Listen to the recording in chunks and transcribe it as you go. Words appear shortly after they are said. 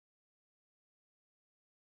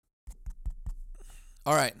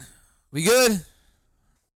All right. We good?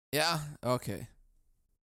 Yeah? Okay.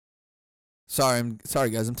 Sorry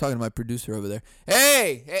guys. I'm talking to my producer over there.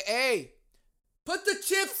 Hey. Put the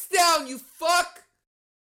chips down, you fuck.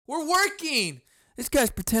 We're working. This guy's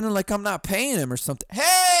pretending like I'm not paying him or something.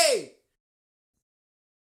 Hey!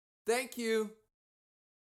 Thank you.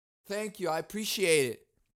 Thank you. I appreciate it.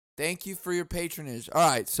 Thank you for your patronage. All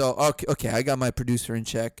right. So, okay, I got my producer in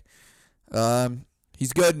check.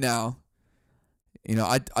 He's good now.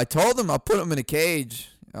 I told him I'll put him in a cage.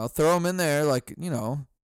 I'll throw him in there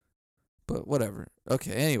but whatever.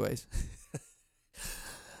 Okay, anyways.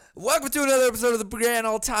 Welcome to another episode of the Grand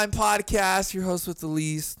All Time Podcast. Your host with the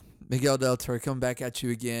least, Miguel Del Toro, coming back at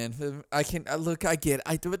you again. I get it. But where's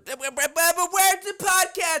the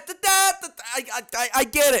podcast? I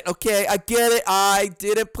get it, okay? I get it. I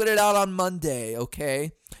didn't put it out on Monday,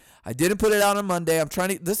 okay? I didn't put it out on Monday.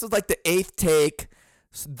 This is like the 8th take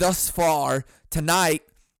thus far tonight.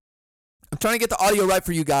 I'm trying to get the audio right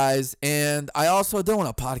for you guys, and I also don't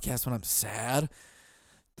want to podcast when I'm sad.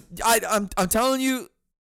 I'm telling you,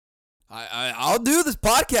 I'll do this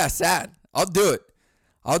podcast sad. I'll do it.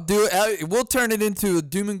 We'll turn it into a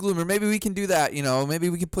doom and gloom, or maybe we can do that. Maybe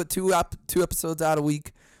we can put two episodes out a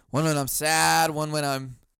week. One when I'm sad, one when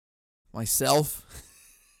I'm myself.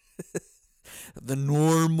 The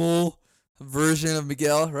normal version of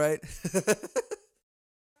Miguel, right?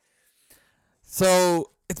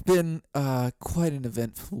 So it's been quite an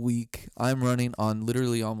eventful week. I'm running on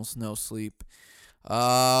literally almost no sleep.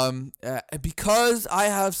 Because I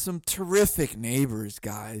have some terrific neighbors,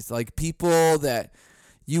 guys. Like people that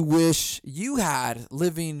you wish you had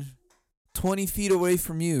living 20 feet away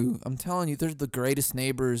from you. I'm telling you, they're the greatest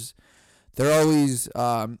neighbors. They're always,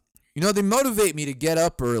 they motivate me to get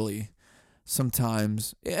up early.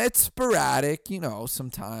 Sometimes it's sporadic,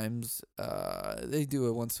 sometimes they do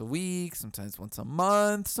it once a week, sometimes once a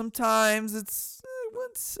month, sometimes it's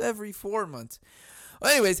once every 4 months.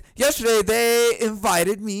 Well, anyways, yesterday they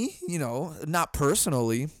invited me, not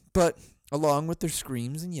personally, but along with their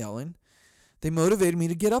screams and yelling, they motivated me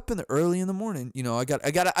to get up early in the morning.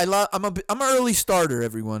 I'm an early starter,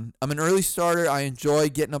 everyone. I'm an early starter. I enjoy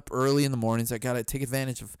getting up early in the mornings. I got to take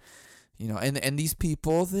advantage of and these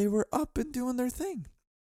people, they were up and doing their thing.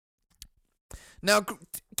 Now,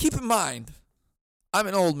 keep in mind, I'm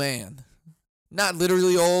an old man. Not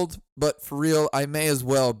literally old, but for real, I may as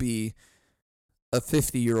well be a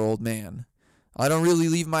 50-year-old man. I don't really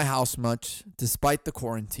leave my house much, despite the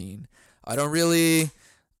quarantine. I go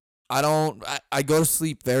to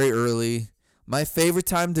sleep very early. My favorite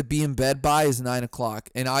time to be in bed by is 9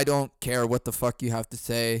 o'clock, and I don't care what the fuck you have to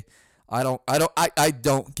say. I don't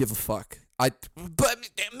give a fuck. But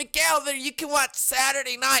Miguel, you can watch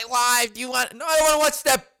Saturday Night Live. No, I don't want to watch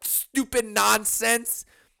that stupid nonsense.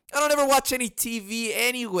 I don't ever watch any TV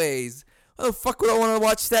anyways. Why the fuck would I want to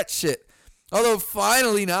watch that shit? Although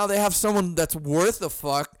finally now they have someone that's worth a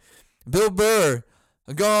fuck. Bill Burr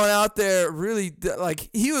going out there really, like,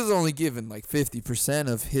 he was only given like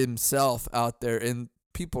 50% of himself out there, and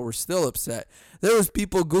people were still upset. There was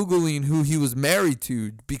people Googling who he was married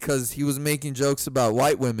to because he was making jokes about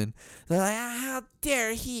white women. They're like, how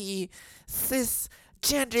dare he,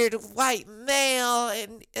 cisgendered white male,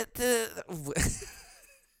 and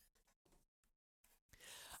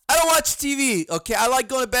I don't watch TV, okay? I like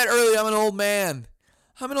going to bed early. I'm an old man.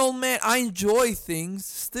 I enjoy things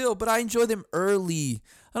still, but I enjoy them early.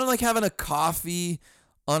 I don't like having a coffee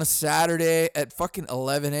on a Saturday at fucking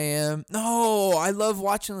 11 a.m. No, I love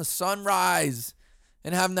watching the sunrise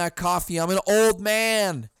and having that coffee. I'm an old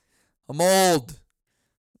man. I'm old.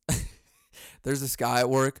 There's this guy at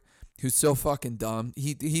work who's so fucking dumb.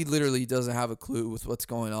 He literally doesn't have a clue with what's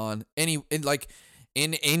going on. In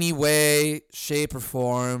any way, shape, or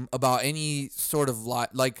form about any sort of life.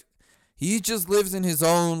 Like, he just lives in his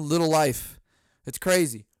own little life. It's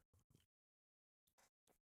crazy.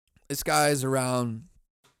 This guy is around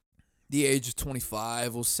the age of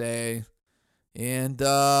 25, we'll say. And,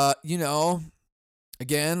 again,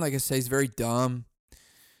 like I say, he's very dumb.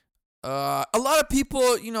 A lot of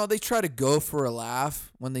people, they try to go for a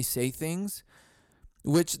laugh when they say things,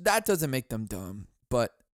 which that doesn't make them dumb.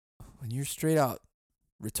 But when you're straight out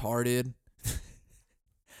retarded,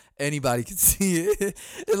 anybody can see it.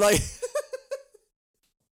 And like,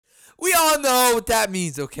 we all know what that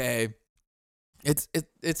means, okay?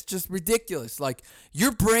 It's just ridiculous. Like,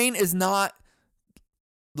 your brain is not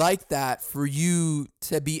like that for you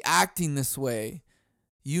to be acting this way.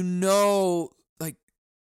 Like,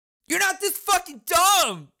 you're not this fucking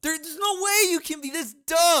dumb. There's no way you can be this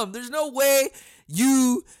dumb. There's no way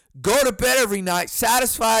you go to bed every night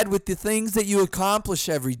satisfied with the things that you accomplish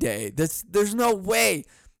every day. There's no way.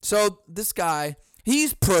 So this guy,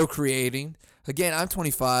 he's procreating. Again, I'm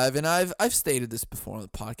 25, and I've stated this before on the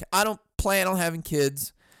podcast. I don't plan on having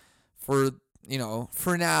kids for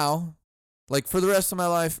now. Like, for the rest of my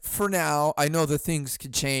life, for now. I know that things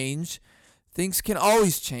can change. Things can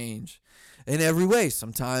always change in every way.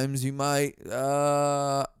 Sometimes you might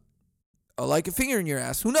like a finger in your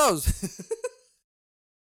ass. Who knows?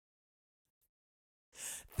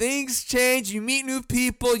 Things change. You meet new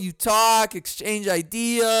people. You talk, exchange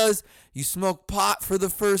ideas. You smoke pot for the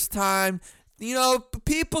first time.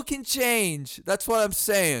 People can change. That's what I'm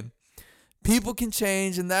saying. People can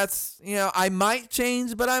change, and that's, I might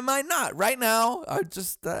change, but I might not. Right now, I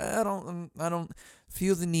don't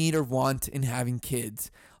feel the need or want in having kids.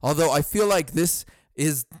 Although I feel like this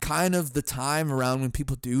is kind of the time around when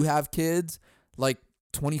people do have kids, like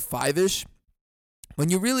 25-ish, when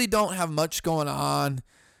you really don't have much going on.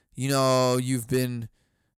 You've been,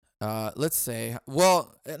 let's say,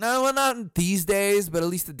 well, not these days, but at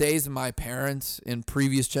least the days of my parents in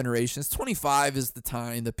previous generations, 25 is the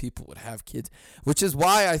time that people would have kids, which is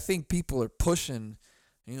why I think people are pushing,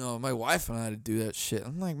 my wife and I to do that shit.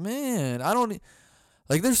 I'm like, man,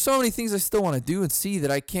 there's so many things I still want to do and see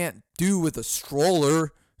that I can't do with a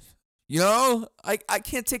stroller. I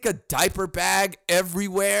can't take a diaper bag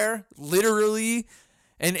everywhere, literally,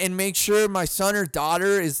 and make sure my son or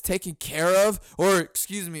daughter is taken care of, or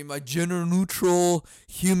my gender neutral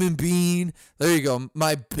human being. There you go.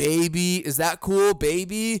 My baby. Is that cool,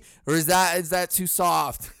 baby? Or is that too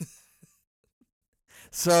soft?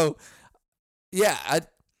 So, yeah,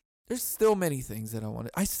 there's still many things that I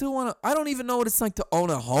want to. I don't even know what it's like to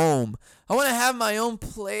own a home. I want to have my own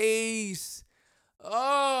place.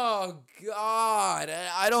 Oh, God.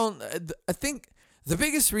 I think the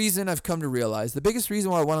biggest reason I've come to realize, the biggest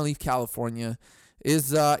reason why I want to leave California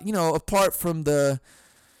is, apart from the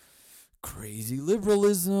crazy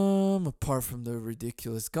liberalism, apart from the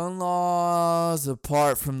ridiculous gun laws,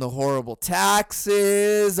 apart from the horrible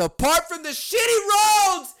taxes, apart from the shitty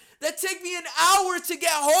roads that take me an hour to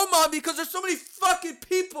get home on because there's so many fucking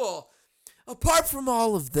people. Apart from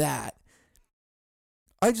all of that,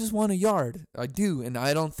 I just want a yard. I do, and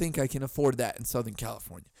I don't think I can afford that in Southern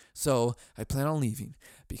California. So I plan on leaving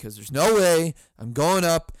because there's no way I'm going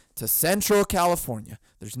up to Central California.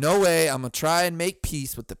 There's no way I'm going to try and make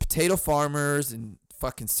peace with the potato farmers in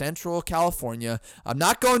fucking Central California. I'm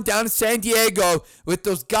not going down to San Diego with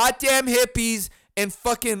those goddamn hippies and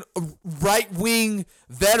fucking right-wing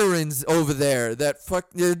veterans over there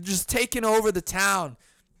they're just taking over the town.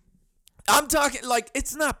 I'm talking, like,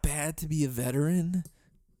 it's not bad to be a veteran,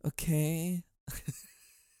 okay?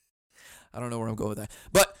 I don't know where I'm going with that.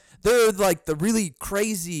 But they're like the really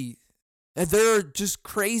crazy, they're just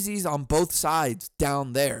crazies on both sides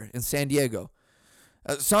down there in San Diego.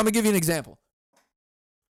 So I'm going to give you an example.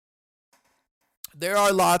 There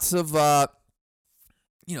are lots of,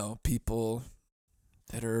 people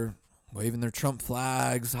that are waving their Trump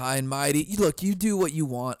flags high and mighty. Look, you do what you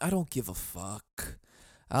want. I don't give a fuck.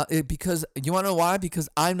 Because you want to know why? Because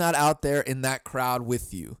I'm not out there in that crowd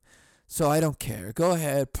with you. So I don't care. Go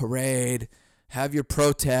ahead, parade, have your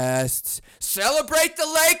protests, celebrate the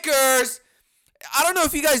Lakers. I don't know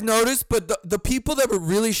if you guys noticed, but the people that were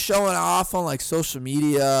really showing off on like social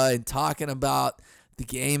media and talking about the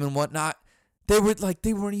game and whatnot, they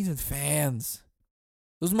weren't even fans.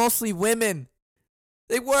 It was mostly women.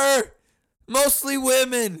 They were mostly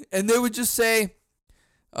women, and they would just say,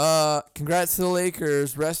 congrats to the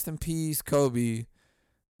Lakers, rest in peace, Kobe.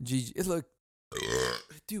 GG. Look,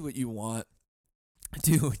 do what you want.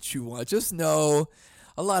 Do what you want. Just know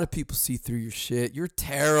a lot of people see through your shit. You're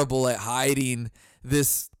terrible at hiding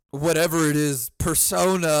this, whatever it is,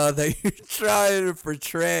 persona that you're trying to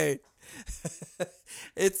portray.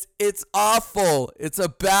 It's awful. It's a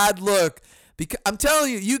bad look. Because I'm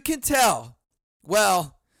telling you, you can tell.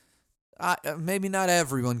 Well, maybe not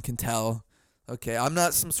everyone can tell. Okay, I'm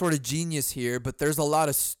not some sort of genius here, but there's a lot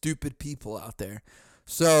of stupid people out there.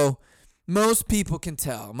 So most people can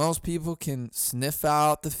tell. Most people can sniff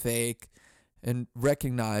out the fake and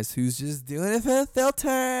recognize who's just doing it for the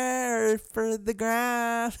filter, for the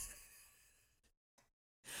gram.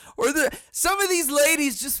 Or some of these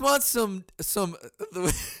ladies just want some some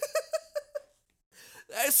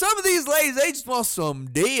of these ladies, they just want some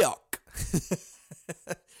dick.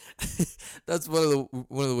 That's one of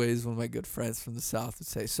the ways one of my good friends from the South would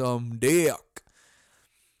say, some dick.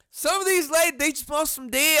 Some of these ladies, they just want some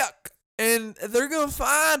dick, and they're gonna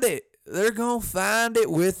find it. They're gonna find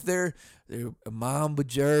it with their Mamba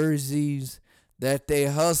jerseys, that they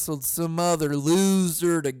hustled some other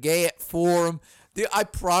loser to get for them. Dude, I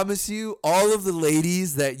promise you, all of the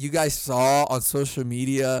ladies that you guys saw on social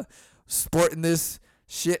media sporting this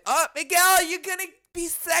shit. Oh, Miguel, you're going to be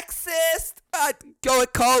sexist. Go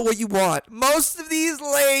and call it what you want. Most of these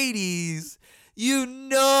ladies,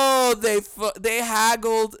 they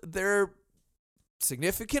haggled their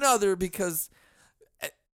significant other because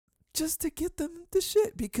just to get them the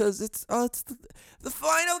shit, because it's the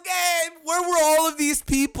final game. Where were all of these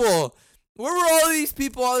people? Where were all of these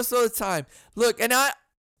people all this other time? Look, and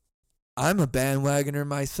I'm a bandwagoner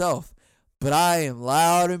myself, but I am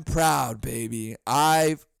loud and proud, baby.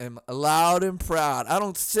 I am loud and proud. I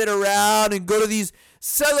don't sit around and go to these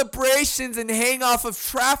celebrations and hang off of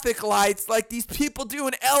traffic lights like these people do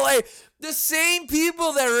in LA. The same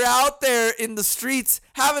people that are out there in the streets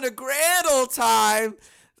having a grand old time,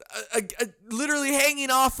 literally hanging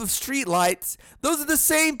off of street lights. Those are the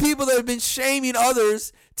same people that have been shaming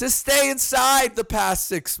others to stay inside the past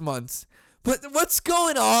 6 months. But what's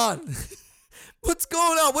going on? What's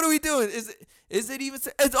going on? What are we doing? Is it even?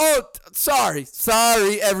 Sorry,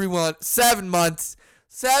 everyone. 7 months.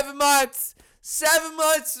 7 months. 7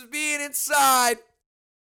 months of being inside,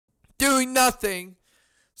 doing nothing.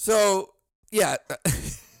 So yeah,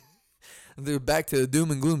 back to the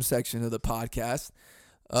doom and gloom section of the podcast.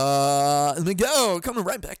 Let me go. Coming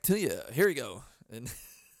right back to you. Here we go. And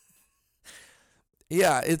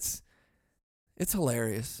yeah, it's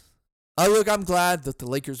hilarious. Look, I'm glad that the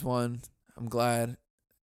Lakers won. I'm glad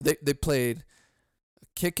they played a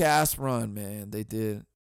kick-ass run, man. They did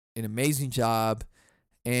an amazing job,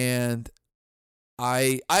 and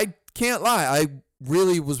I can't lie. I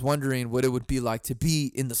really was wondering what it would be like to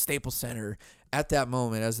be in the Staples Center at that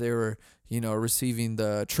moment as they were, receiving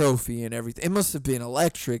the trophy and everything. It must have been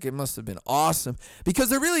electric. It must have been awesome, because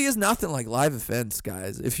there really is nothing like live events,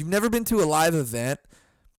 guys. If you've never been to a live event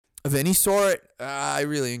of any sort, I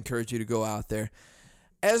really encourage you to go out there.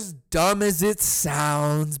 As dumb as it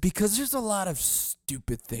sounds, because there's a lot of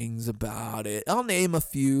stupid things about it. I'll name a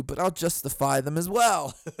few, but I'll justify them as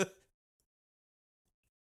well.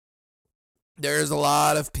 There's a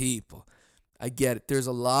lot of people. I get it. There's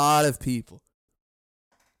a lot of people.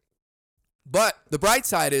 But the bright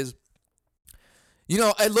side is,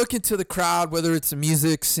 I look into the crowd, whether it's a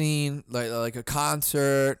music scene, like a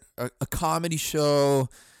concert, a comedy show,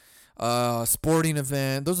 sporting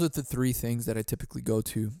event. Those are the three things that I typically go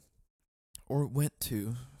to or went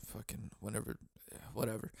to. Fucking whatever.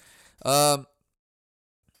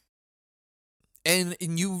 And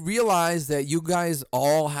you realize that you guys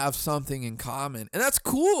all have something in common, and that's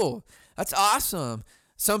cool. That's awesome.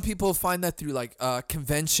 Some people find that through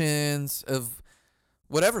conventions of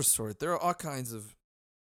whatever sort. There are all kinds of.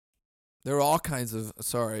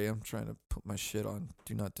 Sorry, I'm trying to put my shit on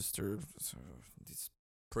Do Not Disturb. This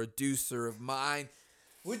producer of mine.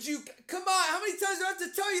 Would you come on? How many times do I have to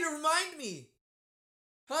tell you to remind me?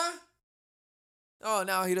 Huh? Oh,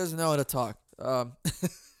 now he doesn't know how to talk.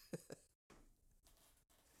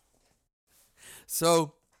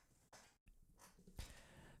 So,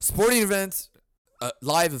 sporting events,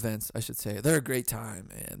 live events, I should say, they're a great time,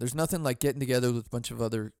 man. There's nothing like getting together with a bunch of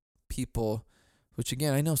other people, which,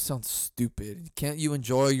 again, I know sounds stupid. Can't you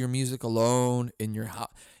enjoy your music alone in your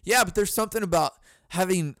house? Yeah, but there's something about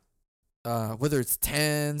having, whether it's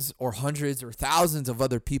tens or hundreds or thousands of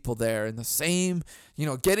other people there in the same,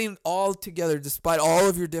 getting all together despite all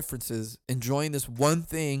of your differences, enjoying this one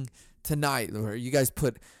thing tonight where you guys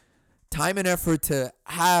put time and effort to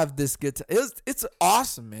have this good time. It's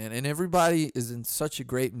awesome, man. And everybody is in such a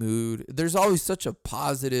great mood. There's always such a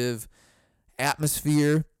positive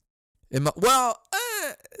atmosphere.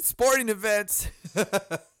 Sporting events,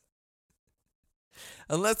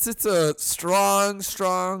 unless it's a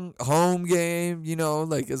strong home game,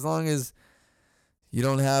 as long as you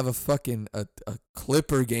don't have a fucking a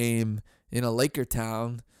Clipper game in a Laker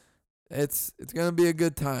town, it's gonna be a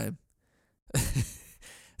good time.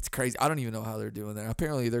 It's crazy. I don't even know how they're doing that.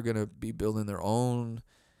 Apparently, they're going to be building their own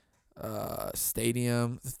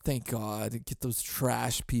stadium. Thank God. Get those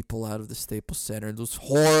trash people out of the Staples Center. Those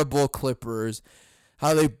horrible Clippers.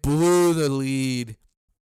 How they blew the lead.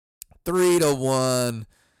 3-1.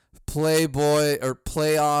 Playboy or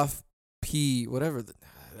playoff P. Whatever.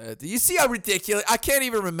 You see how ridiculous. I can't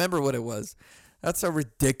even remember what it was. That's how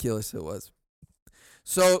ridiculous it was.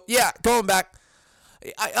 So, yeah, going back.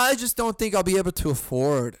 I just don't think I'll be able to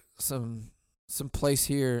afford some place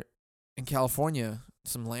here in California,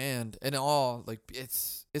 some land and all. Like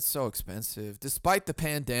it's so expensive. Despite the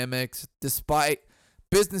pandemics, despite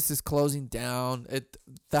businesses closing down,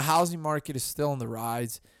 the housing market is still on the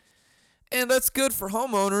rise. And that's good for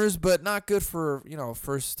homeowners, but not good for,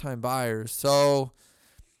 first-time buyers. So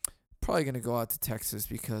probably going to go out to Texas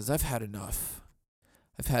because I've had enough.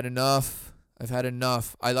 I've had enough.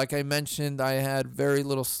 Like I mentioned, I had very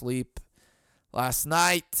little sleep last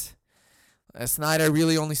night. Last night I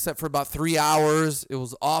really only slept for about 3 hours. It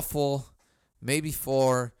was awful. Maybe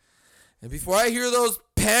 4. And before I hear those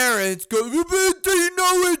parents go, do you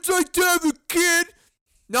know what it's like to have a kid?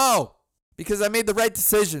 No, because I made the right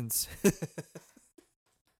decisions.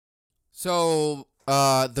 So,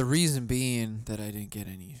 the reason being that I didn't get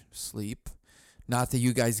any sleep, not that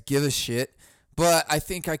you guys give a shit, but I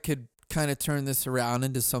think I could kind of turn this around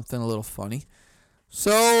into something a little funny.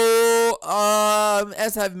 So,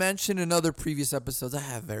 as I've mentioned in other previous episodes, I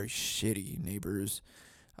have very shitty neighbors.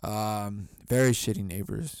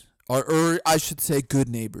 Or I should say good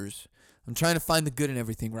neighbors. I'm trying to find the good in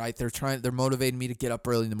everything, right? They're motivating me to get up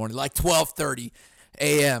early in the morning, like 12:30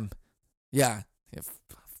 a.m. Yeah,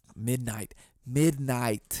 midnight. You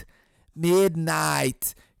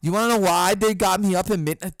want to know why they got me up at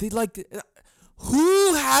midnight?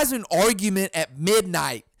 Who has an argument at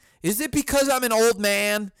midnight? Is it because I'm an old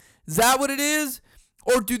man? Is that what it is?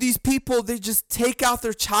 Or do these people, they just take out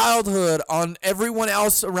their childhood on everyone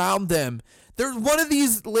else around them? There's one of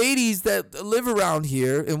these ladies that live around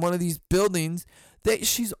here in one of these buildings that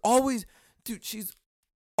she's always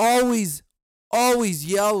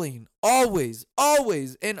yelling. Always.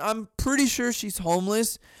 And I'm pretty sure she's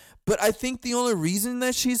homeless. But I think the only reason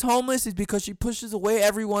that she's homeless is because she pushes away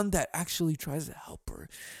everyone that actually tries to help her.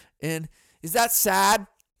 And is that sad?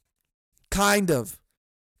 Kind of.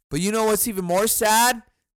 But you know what's even more sad?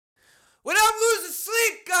 When I'm losing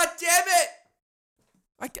sleep, God damn it!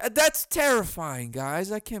 That's terrifying,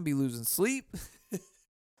 guys. I can't be losing sleep.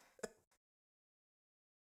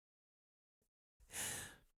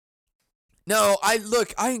 No, I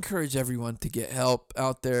encourage everyone to get help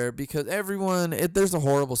out there because there's a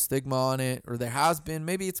horrible stigma on it, or there has been.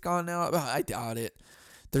 Maybe it's gone now. I doubt it.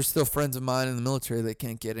 There's still friends of mine in the military that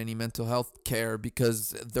can't get any mental health care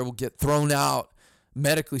because they will get thrown out,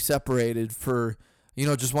 medically separated for,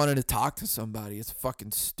 just wanting to talk to somebody. It's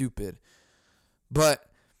fucking stupid. But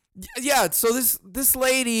yeah, so this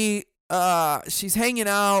lady, she's hanging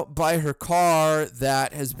out by her car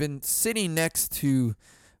that has been sitting next to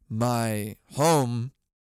my home.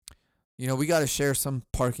 We got to share some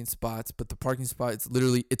parking spots, but the parking spot, it's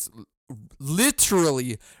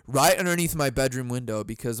literally right underneath my bedroom window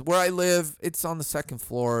because where I live, it's on the second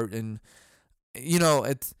floor, and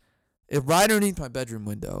it's right underneath my bedroom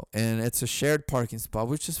window, and it's a shared parking spot,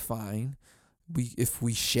 which is fine. If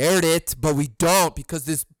we shared it, but we don't because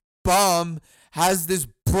this bum has this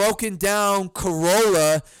broken down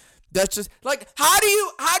Corolla. That's just like, how do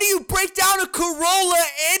you break down a Corolla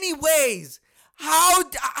anyways? How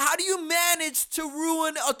do you manage to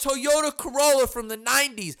ruin a Toyota Corolla from the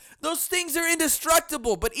 90s? Those things are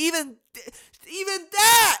indestructible, but even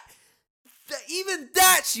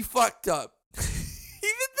that she fucked up.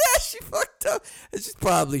 And she's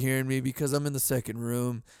probably hearing me because I'm in the second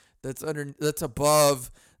room that's above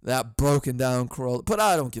that broken down Corolla. But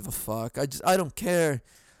I don't give a fuck. I don't care.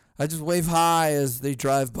 I just wave hi as they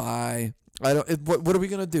drive by. What are we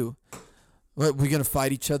gonna do? What, we gonna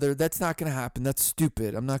fight each other? That's not gonna happen. That's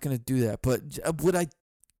stupid. I'm not gonna do that. But it's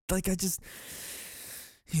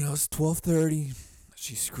 12:30.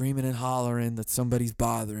 She's screaming and hollering that somebody's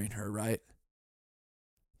bothering her, right?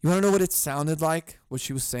 You want to know what it sounded like? What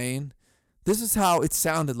she was saying? This is how it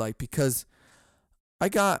sounded like because I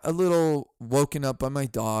got a little woken up by my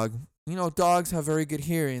dog. Dogs have very good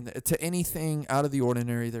hearing. To anything out of the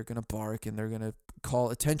ordinary, they're going to bark and they're going to call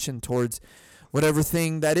attention towards whatever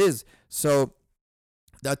thing that is. So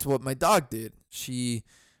that's what my dog did. She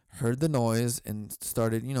heard the noise and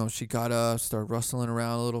started, she got up, started rustling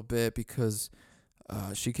around a little bit because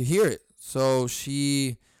she could hear it. So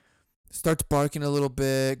she starts barking a little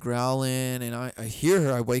bit, growling, and I hear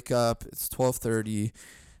her. I wake up. It's 12:30,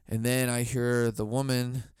 and then I hear the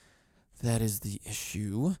woman that is the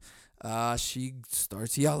issue. She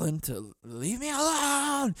starts yelling to leave me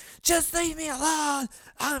alone. Just leave me alone.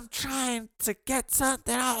 I'm trying to get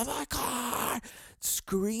something out of my car.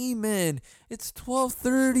 Screaming. It's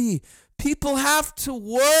 12:30. People have to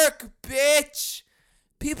work, bitch.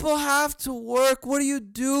 People have to work. What are you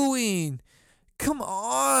doing? Come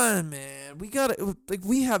on, man. We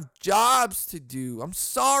have jobs to do. I'm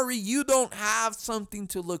sorry you don't have something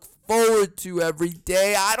to look forward to every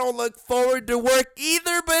day. I don't look forward to work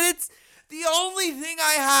either, but it's the only thing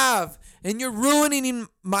I have. And you're ruining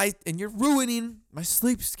my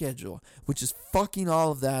sleep schedule, which is fucking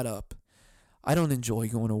all of that up. I don't enjoy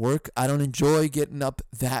going to work. I don't enjoy getting up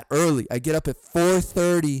that early. I get up at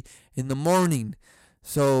 4:30 in the morning.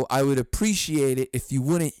 So I would appreciate it if you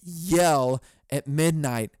wouldn't yell at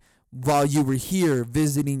midnight while you were here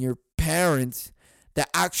visiting your parents that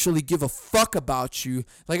actually give a fuck about you.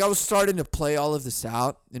 Like, I was starting to play all of this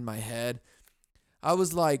out in my head. I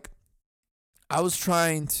was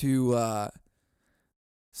trying to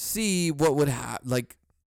see what would happen. Like,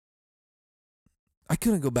 I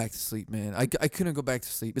couldn't go back to sleep, man. I couldn't go back to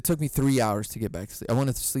sleep. It took me 3 hours to get back to sleep. I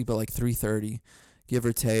wanted to sleep at like 3:30, give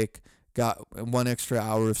or take. Got 1 extra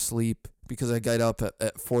hour of sleep because I got up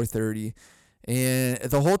at 4:30. And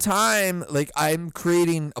the whole time, like, I'm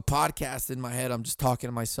creating a podcast in my head. I'm just talking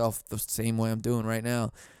to myself the same way I'm doing right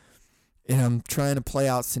now. And I'm trying to play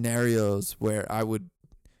out scenarios where I would,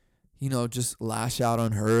 just lash out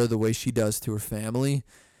on her the way she does to her family.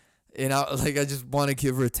 And I just want to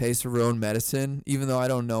give her a taste of her own medicine, even though I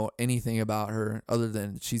don't know anything about her other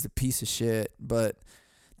than she's a piece of shit. But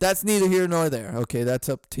that's neither here nor there. Okay, that's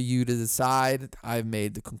up to you to decide. I've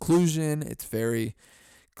made the conclusion. It's very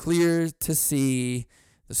clear to see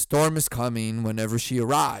the storm is coming whenever she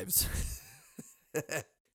arrives.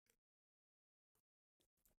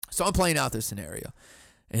 So I'm playing out this scenario,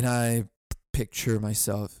 and I picture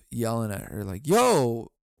myself yelling at her like,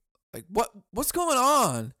 "Yo, like what's going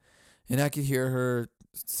on?" And I could hear her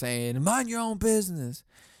saying, "Mind your own business."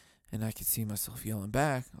 And I could see myself yelling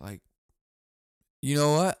back like, "You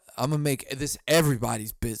know what? I'm going to make this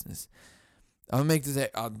everybody's business. I'm going to make this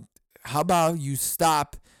how about you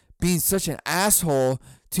stop being such an asshole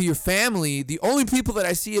to your family? The only people that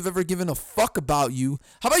I see have ever given a fuck about you.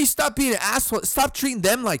 How about you stop being an asshole? Stop treating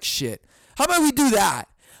them like shit. How about we do that?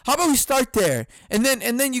 How about we start there? And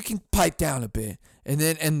then you can pipe down a bit." And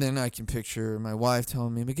then I can picture my wife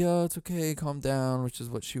telling me, "Miguel, it's okay, calm down," which is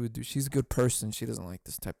what she would do. She's a good person. She doesn't like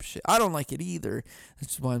this type of shit. I don't like it either.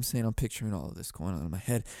 That's why I'm saying I'm picturing all of this going on in my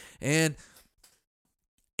head. And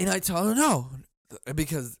I tell her no,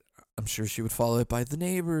 because I'm sure she would follow it by the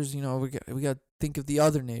neighbors. We got to think of the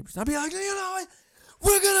other neighbors. I'd be like, what?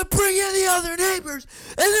 We're gonna bring in the other neighbors,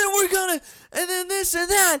 and then this and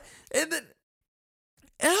that, and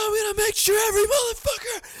I'm gonna make sure every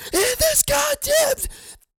motherfucker in this goddamn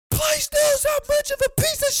place knows how much of a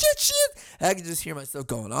piece of shit she is. I can just hear myself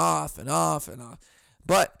going off and off and off.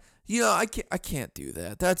 But I can't do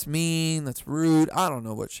that. That's mean. That's rude. I don't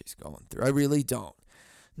know what she's going through. I really don't.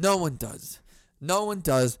 No one does.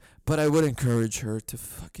 But I would encourage her to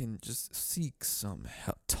fucking just seek some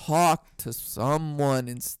help. Talk to someone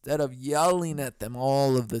instead of yelling at them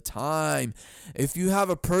all of the time. If you have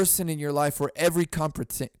a person in your life where every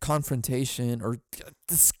confrontation or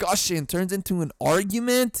discussion turns into an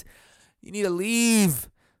argument, you need to leave.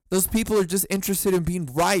 Those people are just interested in being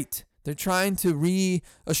right. They're trying to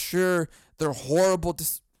reassure their horrible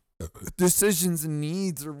decisions and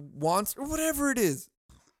needs or wants or whatever it is.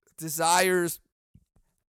 Desires.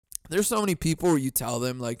 There's so many people where you tell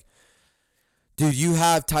them, like, dude, you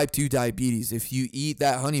have type 2 diabetes. If you eat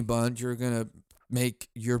that honey bun, you're going to make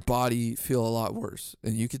your body feel a lot worse.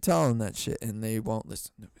 And you could tell them that shit, and they won't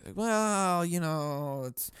listen. They'll be like, well,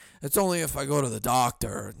 it's only if I go to the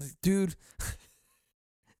doctor. Like, dude,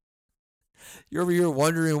 you're over here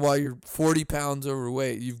wondering why you're 40 pounds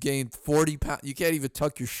overweight. You've gained 40 pounds. You can't even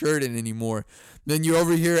tuck your shirt in anymore. Then you're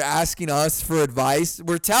over here asking us for advice.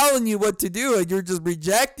 We're telling you what to do, and you're just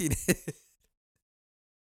rejecting it.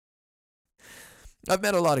 I've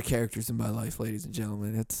met a lot of characters in my life, ladies and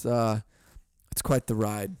gentlemen. It's quite the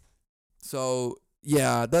ride. So,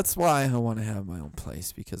 yeah, that's why I want to have my own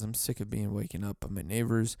place, because I'm sick of being waken up by my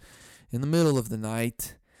neighbors in the middle of the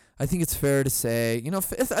night. I think it's fair to say,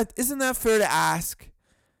 isn't that fair to ask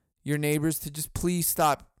your neighbors to just please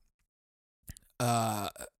stop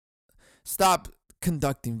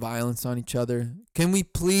conducting violence on each other? Can we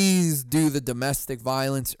please do the domestic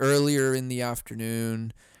violence earlier in the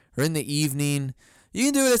afternoon or in the evening? You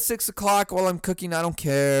can do it at 6 o'clock while I'm cooking. I don't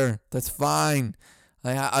care. That's fine.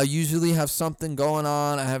 I usually have something going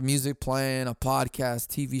on. I have music playing, a podcast,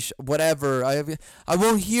 TV show, whatever. I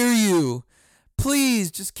won't hear you. Please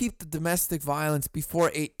just keep the domestic violence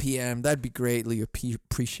before 8 p.m. That'd be greatly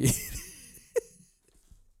appreciated.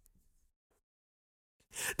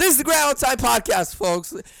 This is the Ground Outside Podcast,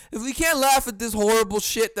 folks. If we can't laugh at this horrible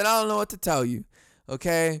shit, then I don't know what to tell you.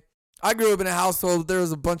 Okay? I grew up in a household there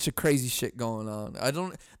was a bunch of crazy shit going on.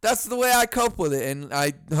 That's the way I cope with it, and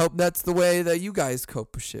I hope that's the way that you guys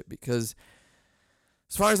cope with shit, because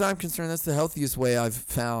as far as I'm concerned, that's the healthiest way I've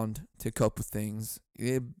found to cope with things.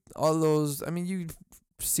 You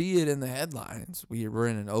see it in the headlines. We're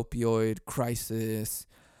in an opioid crisis.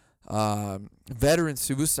 Veteran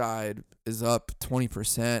suicide is up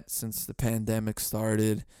 20% since the pandemic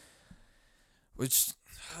started, which,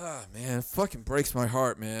 man, fucking breaks my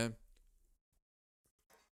heart, man.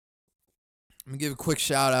 I'm gonna give a quick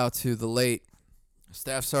shout out to the late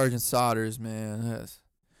Staff Sergeant Sodders, man.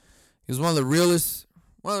 He was one of the realest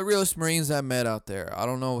Marines I met out there. I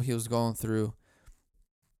don't know what he was going through.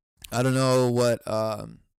 I don't know what. I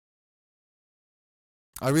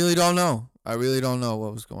really don't know. I really don't know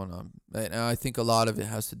what was going on. And I think a lot of it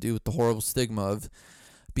has to do with the horrible stigma of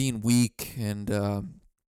being weak and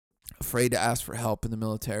afraid to ask for help in the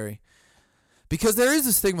military. Because there is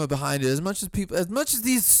a stigma behind it. As much as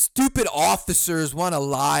these stupid officers want to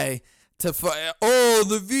lie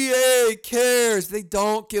the VA cares. They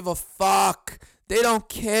don't give a fuck. They don't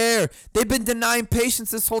care. They've been denying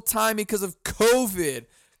patients this whole time because of COVID.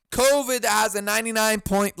 COVID has a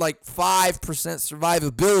 99.5%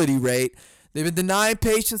 survivability rate. They've been denying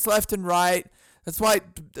patients left and right. That's why,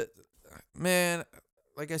 man,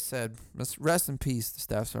 like I said, rest in peace to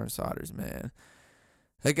Staff Sergeant Sodders, man.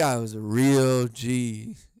 That guy was a real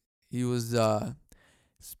G. He was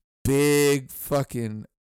big fucking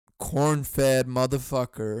corn-fed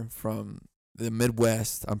motherfucker from the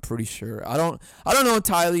Midwest, I'm pretty sure. I don't know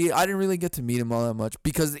entirely. I didn't really get to meet him all that much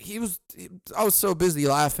because I was so busy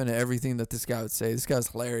laughing at everything that this guy would say. This guy's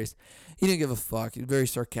hilarious. He didn't give a fuck. He's a very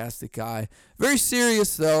sarcastic guy. Very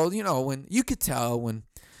serious though, when you could tell when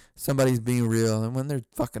somebody's being real and when they're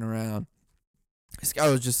fucking around. This guy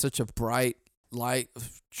was just such a bright light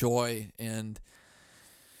of joy, and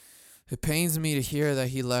it pains me to hear that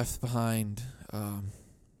he left behind a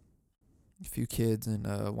few kids and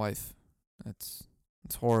a wife. It's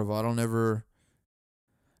horrible. That's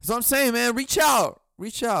what I'm saying, man. Reach out.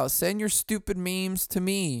 Send your stupid memes to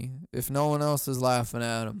me if no one else is laughing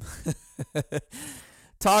at them.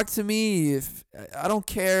 Talk to me. I don't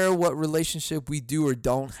care what relationship we do or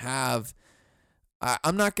don't have.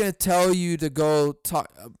 I'm not going to tell you to go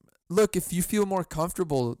talk. Look, if you feel more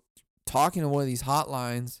comfortable talking to one of these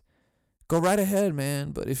hotlines, go right ahead,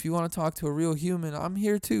 man. But if you want to talk to a real human, I'm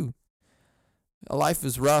here too. Life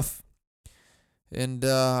is rough. And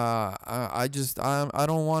I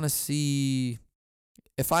don't want to see.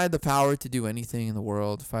 If I had the power to do anything in the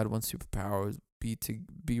world, if I had one superpower, it would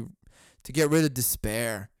to get rid of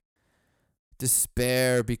despair.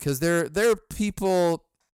 Despair, because there are people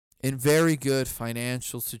in very good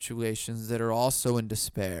financial situations that are also in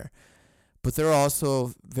despair, but there are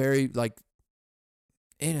also very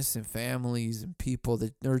innocent families and people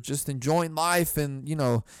that are just enjoying life and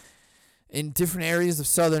in different areas of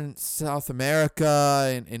South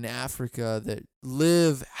America and in Africa that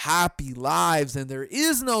live happy lives, and there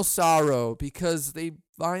is no sorrow because they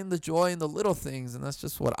find the joy in the little things, and that's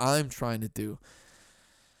just what I'm trying to do.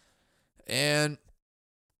 And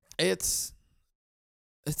it's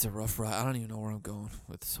a rough ride. I don't even know where I'm going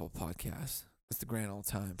with this whole podcast. It's the Grand Old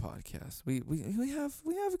Time podcast. We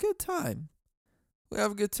have a good time. We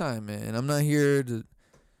have a good time, man. I'm not here to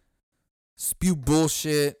spew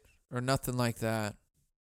bullshit or nothing like that.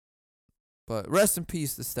 But rest in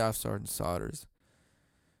peace to Staff Sergeant Sodders.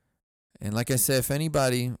 And like I said, if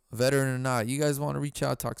anybody, veteran or not, you guys want to reach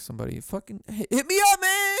out, talk to somebody, fucking hit me up,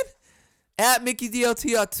 man. At Mickey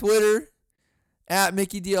DLT on Twitter. At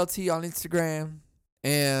Mickey DLT on Instagram.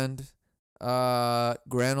 And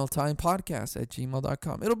Grand Old Time Podcast at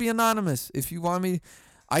gmail.com. It'll be anonymous. If you want me,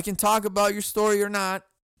 I can talk about your story or not.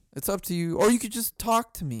 It's up to you. Or you could just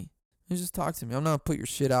talk to me. You just talk to me. I'm not going to put your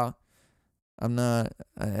shit out.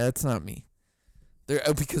 That's not me.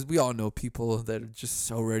 Because we all know people that are just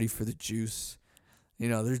so ready for the juice.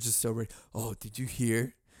 They're just so ready. Oh, did you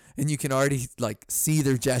hear? And you can already see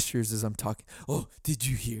their gestures as I'm talking. Oh, did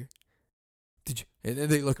you hear? Did you? And then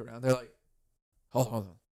they look around. They're like, hold on.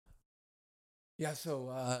 Yeah,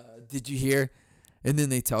 so did you hear? And then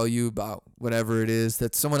they tell you about whatever it is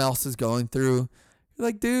that someone else is going through. You're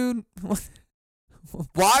like, dude,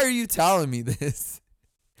 why are you telling me this?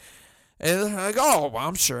 And they're like, oh, well,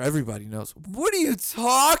 I'm sure everybody knows. What are you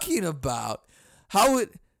talking about?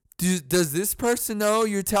 Does this person know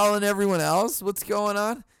you're telling everyone else what's going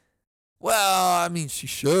on? Well, I mean, she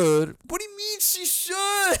should. What do you mean she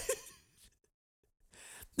should?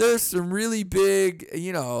 There's some really big,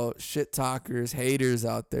 shit talkers, haters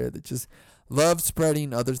out there that just love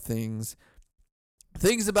spreading other things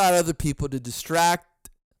about other people to distract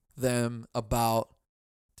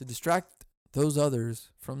those others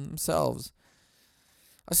from themselves.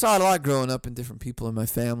 I saw it a lot growing up in different people in my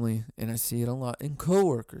family, and I see it a lot in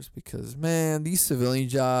coworkers because, man, these civilian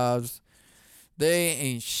jobs, they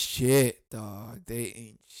ain't shit, dog. They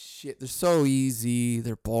ain't shit. They're so easy.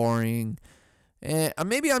 They're boring. And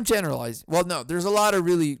maybe I'm generalizing. Well, no, there's a lot of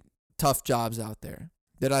really tough jobs out there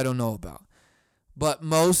that I don't know about. But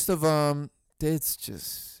most of them, it's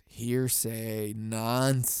just hearsay,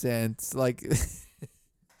 nonsense. Like,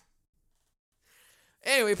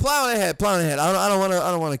 anyway, plowing ahead. I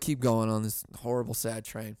don't want to keep going on this horrible, sad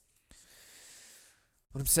train.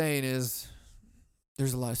 What I'm saying is,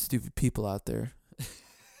 there's a lot of stupid people out there.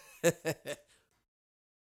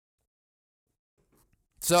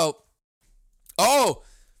 So,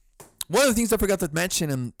 one of the things I forgot to mention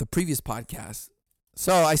in the previous podcast.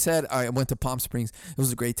 So I said I went to Palm Springs. It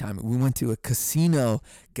was a great time. We went to a casino.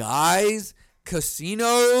 Guys,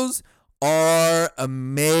 casinos are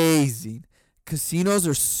amazing. Casinos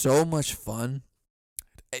are so much fun.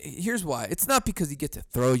 Here's why. It's not because you get to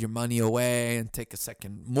throw your money away and take a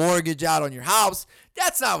second mortgage out on your house.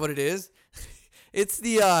 That's not what it is. It's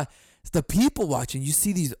the people watching. You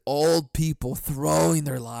see these old people throwing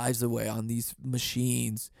their lives away on these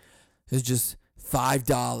machines. It's just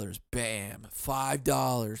 $5, bam,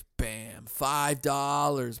 $5, bam,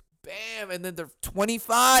 $5, bam, and then they're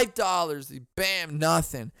 $25, bam,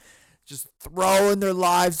 nothing. Just throwing their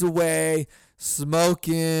lives away,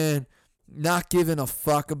 smoking, not giving a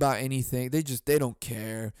fuck about anything. They don't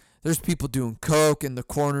care. There's people doing coke in the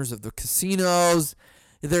corners of the casinos.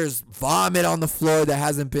 There's vomit on the floor that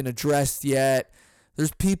hasn't been addressed yet.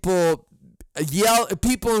 There's people in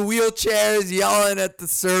wheelchairs yelling at the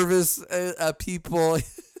service people.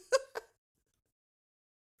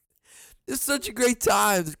 It's such a great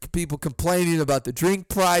time. People complaining about the drink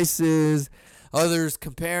prices. Others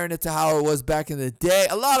comparing it to how it was back in the day.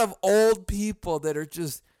 A lot of old people that are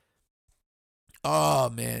just, oh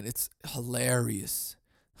man, it's hilarious.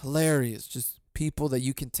 Hilarious. Just people that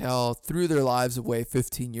you can tell threw their lives away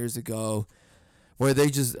 15 years ago, where they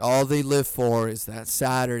just, all they live for is that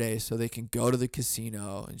Saturday so they can go to the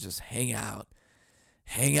casino and just hang out.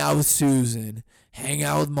 Hang out with Susan. Hang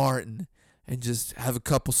out with Martin. And just have a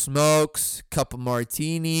couple smokes, couple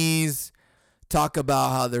martinis. Talk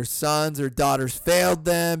about how their sons or daughters failed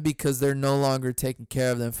them because they're no longer taking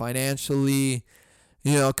care of them financially.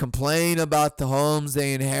 Complain about the homes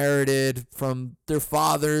they inherited from their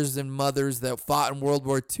fathers and mothers that fought in World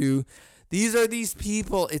War II. These are these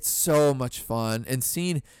people. It's so much fun. And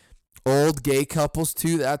seeing old gay couples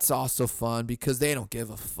too, that's also fun because they don't give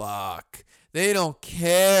a fuck. They don't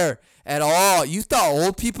care at all. You thought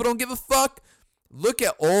old people don't give a fuck? Look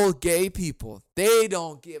at old gay people. They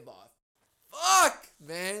don't give a fuck,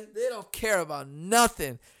 man. They don't care about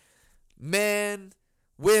nothing. Men,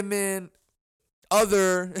 women,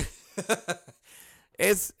 other.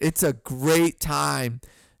 It's a great time,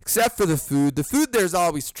 except for the food. The food there's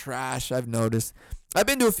always trash, I've noticed. I've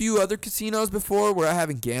been to a few other casinos before where I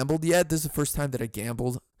haven't gambled yet. This is the first time that I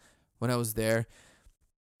gambled when I was there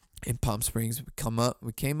in Palm Springs.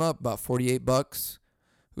 We came up about $48.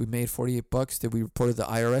 We made $48. Did we report to the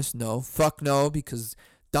IRS? No. Fuck no, because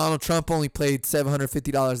Donald Trump only paid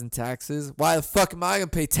 $750 in taxes. Why the fuck am I going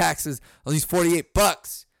to pay taxes on these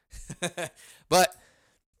 $48? But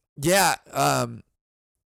yeah,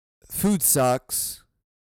 food sucks.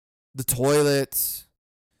 The toilets,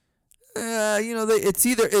 it's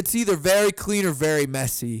either very clean or very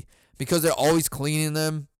messy because they're always cleaning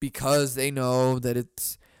them because they know that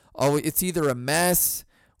it's either a mess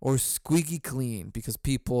or squeaky clean because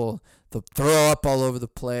they'll throw up all over the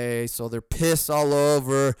place or they'll piss all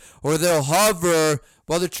over or they'll hover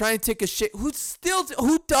while they're trying to take a shit.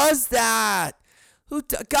 Who does that?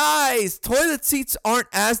 Guys, toilet seats aren't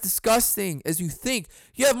as disgusting as you think.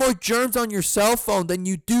 You have more germs on your cell phone than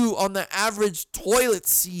you do on the average toilet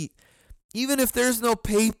seat. Even if there's no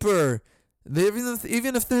paper,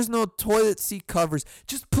 even if there's no toilet seat covers,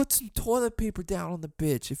 just put some toilet paper down on the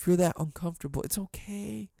bitch. If you're that uncomfortable, it's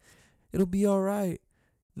okay. It'll be all right.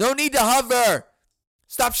 No need to hover.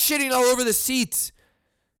 Stop shitting all over the seats.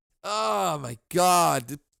 Oh my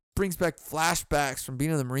God. Brings back flashbacks from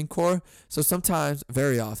being in the Marine Corps. So sometimes,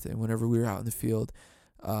 very often, whenever we were out in the field,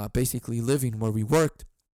 basically living where we worked,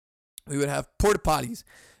 we would have porta potties.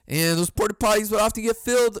 And those porta potties would often get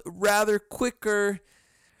filled rather quicker,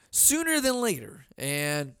 sooner than later.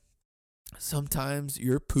 And sometimes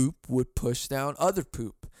your poop would push down other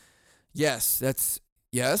poop. Yes, that's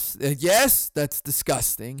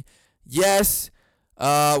disgusting. Yes,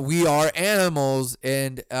 we are animals.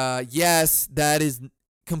 And yes, that is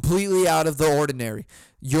completely out of the ordinary.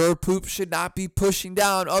 Your poop should not be pushing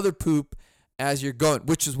down other poop as you're going,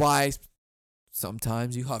 which is why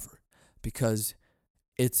sometimes you hover, because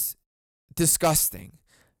it's disgusting.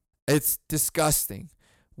 It's disgusting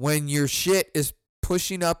when your shit is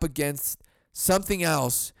pushing up against something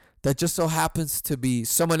else that just so happens to be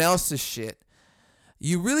someone else's shit.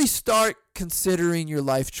 you really start considering your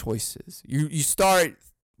life choices. You start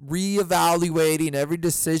reevaluating every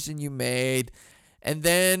decision you made, and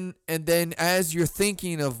then as you're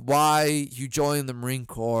thinking of why you joined the Marine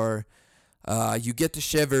Corps, you get the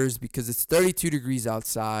shivers because it's 32 degrees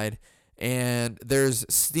outside and there's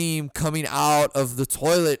steam coming out of the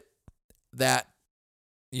toilet that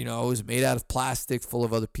is made out of plastic full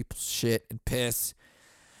of other people's shit and piss.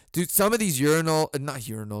 Dude, some of these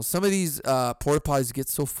some of these porta potties get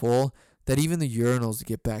so full that even the urinals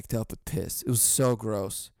get backed up with piss. It was so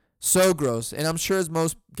gross. So gross. And I'm sure, as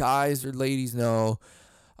most guys or ladies know,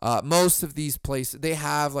 most of these places, they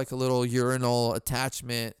have like a little urinal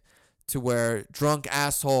attachment to where drunk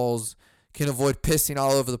assholes can avoid pissing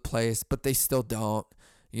all over the place, but they still don't.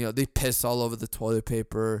 They piss all over the toilet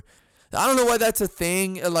paper. I don't know why that's a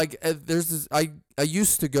thing. Like, there's this. I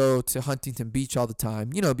used to go to Huntington Beach all the time.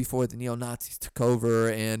 Before the neo-Nazis took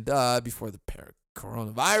over and before the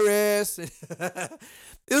coronavirus.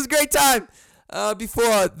 It was a great time.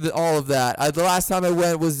 Before all of that, the last time I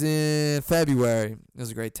went was in February. It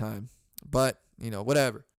was a great time, but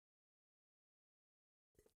whatever.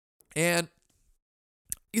 And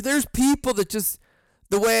there's people that just,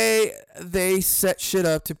 the way they set shit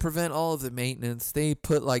up to prevent all of the maintenance, they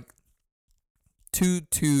put like 2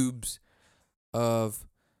 tubes of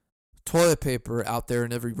toilet paper out there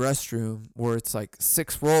in every restroom, where it's like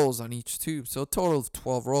 6 rolls on each tube. So a total of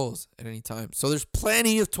 12 rolls at any time. So there's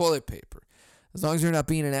plenty of toilet paper, as long as you're not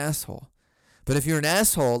being an asshole. But if you're an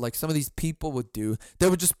asshole, like some of these people would do, they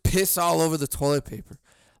would just piss all over the toilet paper.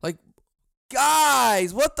 Like,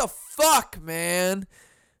 guys, what the fuck, man?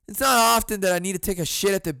 It's not often that I need to take a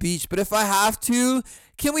shit at the beach, but if I have to,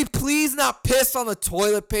 can we please not piss on the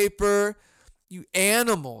toilet paper? You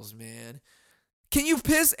animals, man. Can you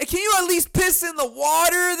at least piss in the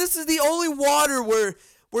water? This is the only water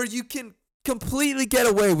where you can completely get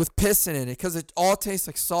away with pissing in it, because it all tastes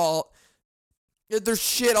like salt. There's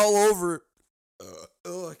shit all over.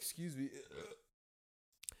 Excuse me.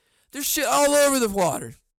 There's shit all over the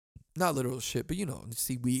water. Not literal shit, but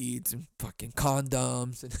seaweeds and fucking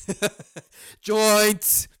condoms and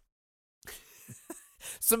joints.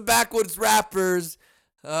 Some backwoods wrappers.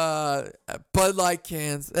 Bud Light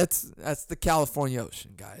cans. That's the California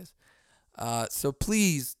Ocean, guys. So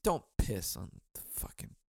please don't piss on the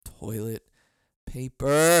fucking toilet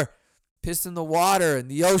paper. Piss in the water in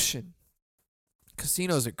the ocean.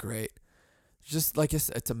 Casinos are great. Just like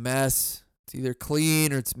it's a mess. It's either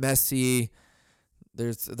clean or it's messy.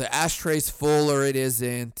 There's the ashtray's full or it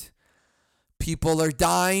isn't. People are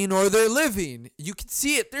dying or they're living. You can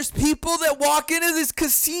see it. There's people that walk into this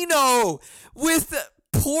casino with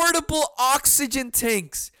portable oxygen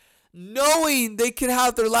tanks, knowing they could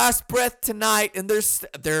have their last breath tonight, and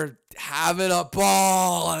they're having a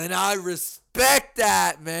ball, and I respect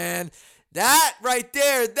that, man. That right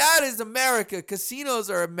there, that is America. Casinos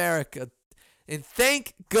are America, and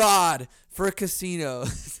thank God for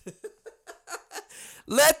casinos.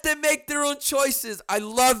 Let them make their own choices. I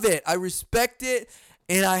love it. I respect it.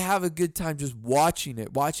 And I have a good time just watching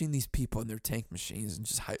these people in their tank machines, and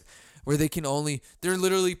just where they're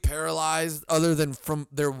literally paralyzed other than from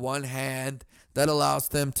their one hand that allows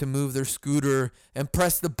them to move their scooter and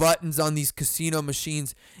press the buttons on these casino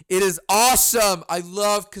machines. It is awesome. I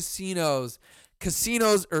love casinos.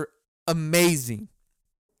 Casinos are amazing.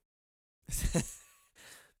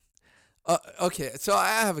 Okay, so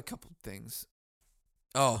I have a couple things.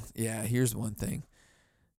 Oh, yeah, here's one thing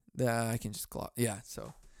that I can just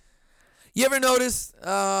so you ever notice,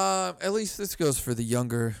 at least this goes for the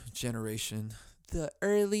younger generation, the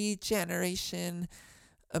early generation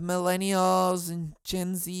of millennials and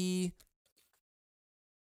Gen Z.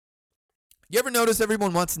 You ever notice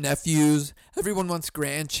everyone wants nephews, everyone wants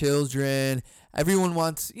grandchildren, everyone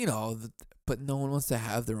wants, but no one wants to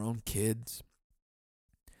have their own kids?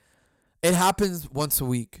 It happens once a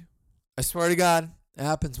week. I swear to God, it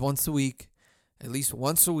happens once a week. At least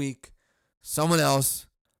once a week, someone else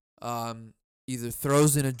either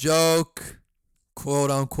throws in a joke, quote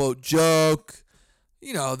unquote joke,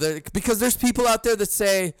 because there's people out there that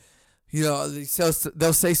say,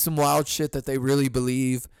 they'll say some wild shit that they really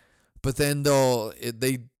believe, but then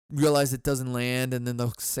they realize it doesn't land, and then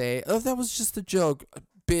they'll say, oh, that was just a joke.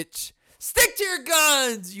 Bitch, stick to your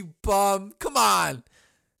guns, you bum. Come on.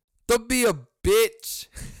 Don't be a bitch.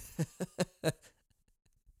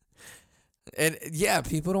 And yeah,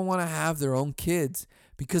 people don't want to have their own kids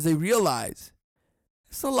because they realize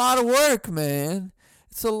it's a lot of work, man.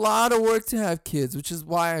 It's a lot of work to have kids, which is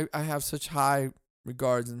why I have such high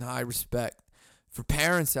regards and high respect for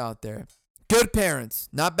parents out there. Good parents,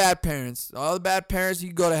 not bad parents. All the bad parents, you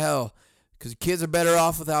can go to hell Because kids are better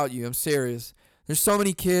off without you. I'm serious. There's so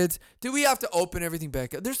many kids. Do we have to open everything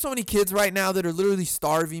back up? There's so many kids right now that are literally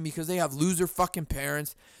starving because they have loser fucking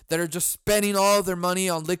parents that are just spending all of their money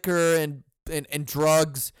on liquor and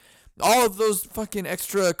drugs. All of those fucking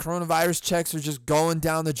extra coronavirus checks are just going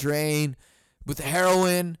down the drain with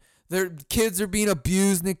heroin. Their kids are being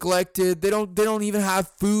abused, neglected. They don't even have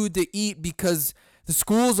food to eat because the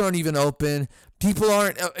schools aren't even open. People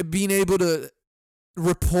aren't being able to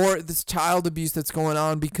report this child abuse that's going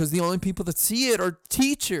on because the only people that see it are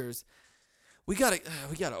teachers. We gotta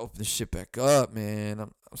open this shit back up, man.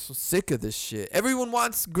 I'm so sick of this shit. Everyone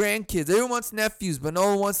wants grandkids. Everyone wants nephews, but no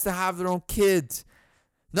one wants to have their own kids.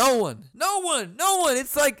 No one.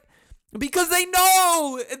 It's like, because they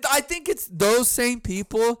know. I think it's those same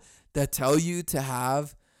people that tell you to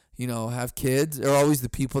have kids are always the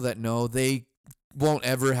people that know they won't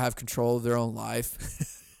ever have control of their own life.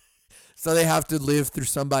 So they have to live through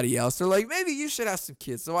somebody else. They're like, maybe you should have some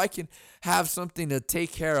kids so I can have something to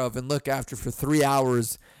take care of and look after for 3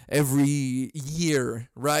 hours every year,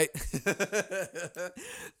 right?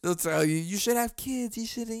 They'll tell you, you should have kids. You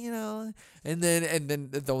should, and then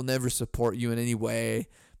they'll never support you in any way.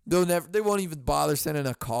 They won't even bother sending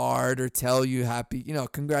a card or tell you happy,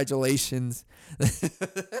 congratulations.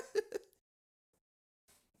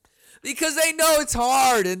 Because they know it's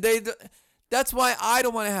hard, and that's why I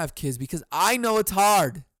don't want to have kids, because I know it's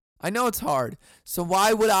hard. So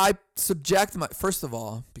why would I subject first of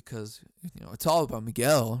all, because it's all about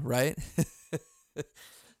Miguel, right? I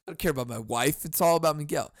don't care about my wife. It's all about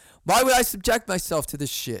Miguel. Why would I subject myself to this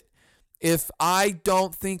shit if I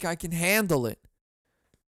don't think I can handle it?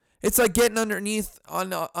 It's like getting underneath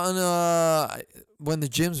on when the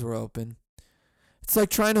gyms were open. It's like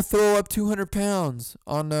trying to throw up 200 pounds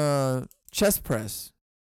on a chest press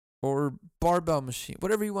or barbell machine,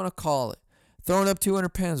 whatever you want to call it. Throwing up 200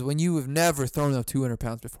 pounds when you have never thrown up 200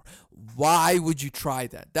 pounds before. Why would you try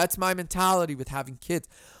that? That's my mentality with having kids.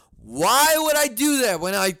 Why would I do that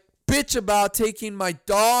when I bitch about taking my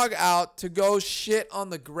dog out to go shit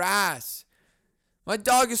on the grass? My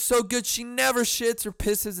dog is so good, she never shits or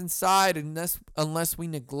pisses inside unless we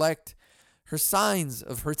neglect her signs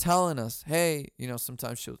of her telling us, hey,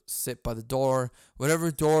 sometimes she'll sit by the door.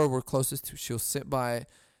 Whatever door we're closest to, she'll sit by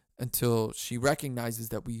until she recognizes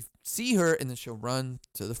that we see her, and then she'll run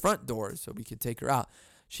to the front door so we can take her out.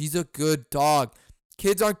 She's a good dog.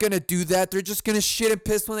 Kids aren't going to do that. They're just going to shit and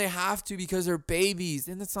piss when they have to because they're babies,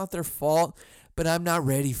 and that's not their fault. But I'm not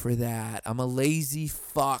ready for that. I'm a lazy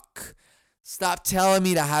fuck. Stop telling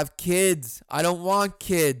me to have kids. I don't want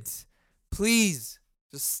kids. Please,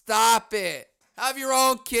 just stop it. Have your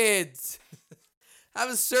own kids. Have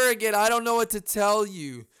a surrogate. I don't know what to tell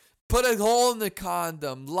you. Put a hole in the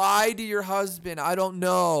condom. Lie to your husband. I don't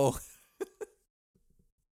know.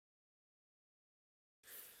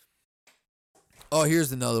 Oh,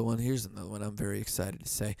 here's another one. I'm very excited to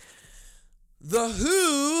say.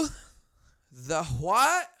 The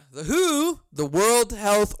World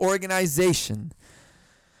Health Organization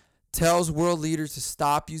tells world leaders to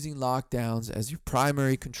stop using lockdowns as your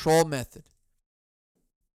primary control method.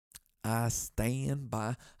 I stand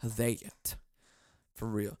by that. For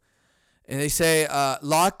real. And they say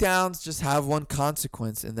lockdowns just have one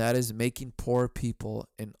consequence, and that is making poor people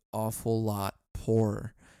an awful lot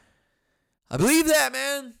poorer. I believe that,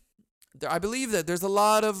 man. I believe that. There's a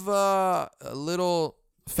lot of little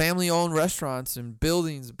family-owned restaurants and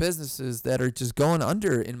buildings, businesses that are just going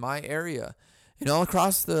under in my area. And all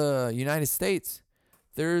across the United States,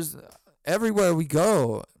 there's everywhere we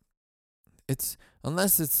go.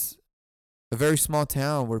 Unless it's a very small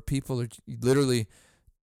town where people are literally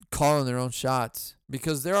calling their own shots,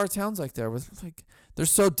 because there are towns like that where they're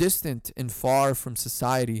so distant and far from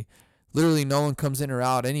society. Literally, no one comes in or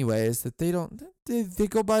out anyways. That they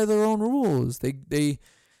go by their own rules. They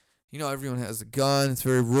everyone has a gun. It's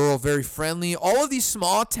very rural, very friendly. All of these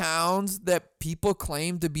small towns that people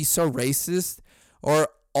claim to be so racist are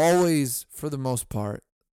always, for the most part,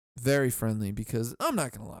 very friendly. Because I'm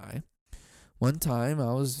not gonna lie, one time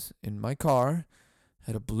I was in my car,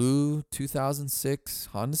 had a blue 2006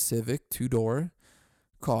 Honda Civic 2-door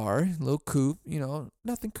car, little coupe,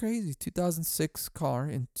 nothing crazy. 2006 car.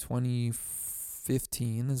 In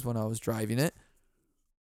 2015 is when I was driving it.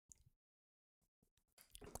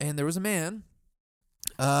 And there was a man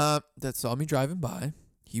that saw me driving by.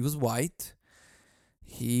 He was white.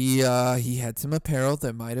 He had some apparel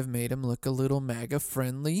that might have made him look a little MAGA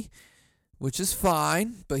friendly, which is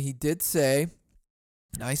fine. But he did say,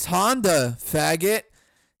 "Nice Honda, faggot."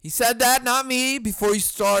 He said that, not me. Before you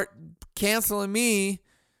start canceling me,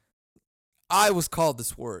 I was called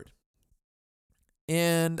this word.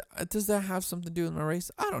 And does that have something to do with my race?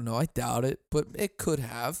 I don't know. I doubt it, but it could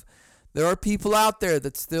have. There are people out there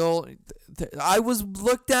that still. I was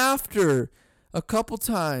looked after a couple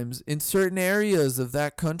times in certain areas of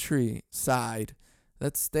that countryside,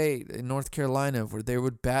 that state in North Carolina, where they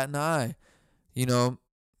would bat an eye. You know,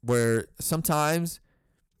 where sometimes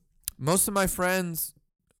most of my friends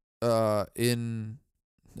in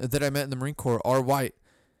that I met in the Marine Corps are white,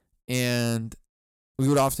 and we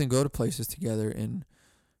would often go to places together, and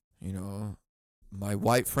my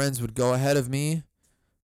white friends would go ahead of me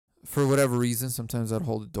for whatever reason. Sometimes I'd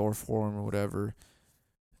hold the door for them or whatever,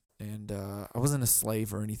 and I wasn't a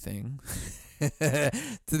slave or anything to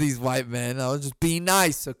these white men. I was just being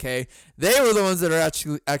nice, okay? They were the ones that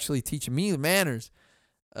are actually teaching me the manners.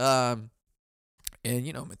 And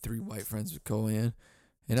my 3 white friends would go in,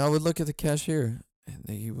 and I would look at the cashier, and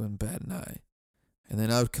he wouldn't bat an eye. And then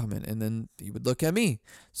I would come in, and then he would look at me.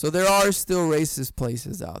 So there are still racist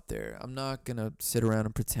places out there. I'm not gonna sit around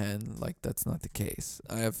and pretend like that's not the case.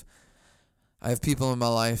 I have people in my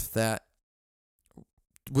life that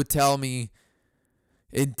would tell me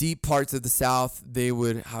in deep parts of the South they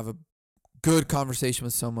would have a good conversation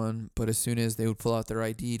with someone, but as soon as they would pull out their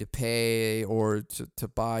ID to pay or to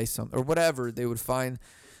buy something or whatever, they would find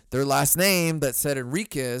their last name that said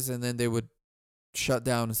Enriquez, and then they would shut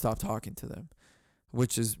down and stop talking to them,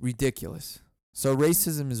 which is ridiculous. So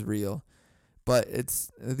racism is real, but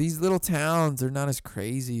these little towns are not as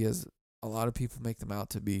crazy as a lot of people make them out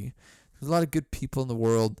to be. There's a lot of good people in the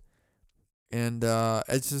world, and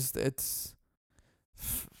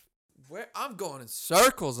where I'm going in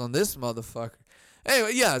circles on this motherfucker.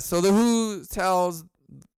 Anyway, yeah. So the WHO tells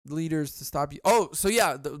leaders to stop you. Oh, so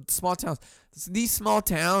yeah, the small towns. These small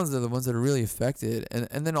towns are the ones that are really affected,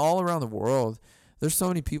 and then all around the world, there's so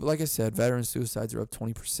many people. Like I said, veteran suicides are up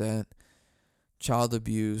 20%. Child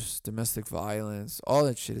abuse, domestic violence, all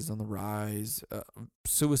that shit is on the rise.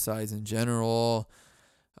 Suicides in general.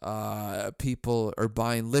 People are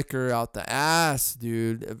buying liquor out the ass,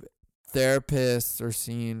 dude. Therapists are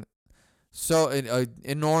seeing an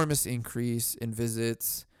enormous increase in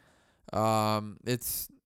visits.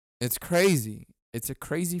 It's crazy. It's a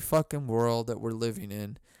crazy fucking world that we're living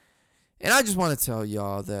in. And I just want to tell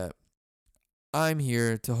y'all that I'm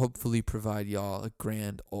here to hopefully provide y'all a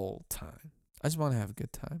grand old time. I just want to have a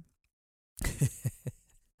good time.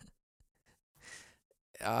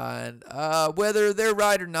 And whether they're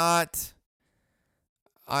right or not,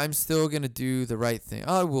 I'm still going to do the right thing.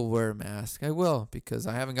 I will wear a mask. I will, because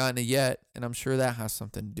I haven't gotten it yet, and I'm sure that has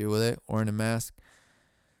something to do with it, wearing a mask.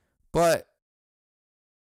 But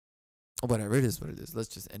whatever, it is what it is. Let's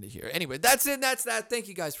just end it here. Anyway, that's it. That's that. Thank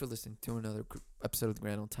you guys for listening to another episode of the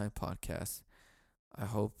Grand Old Time Podcast. I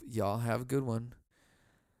hope y'all have a good one.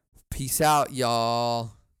 Peace out,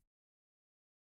 y'all.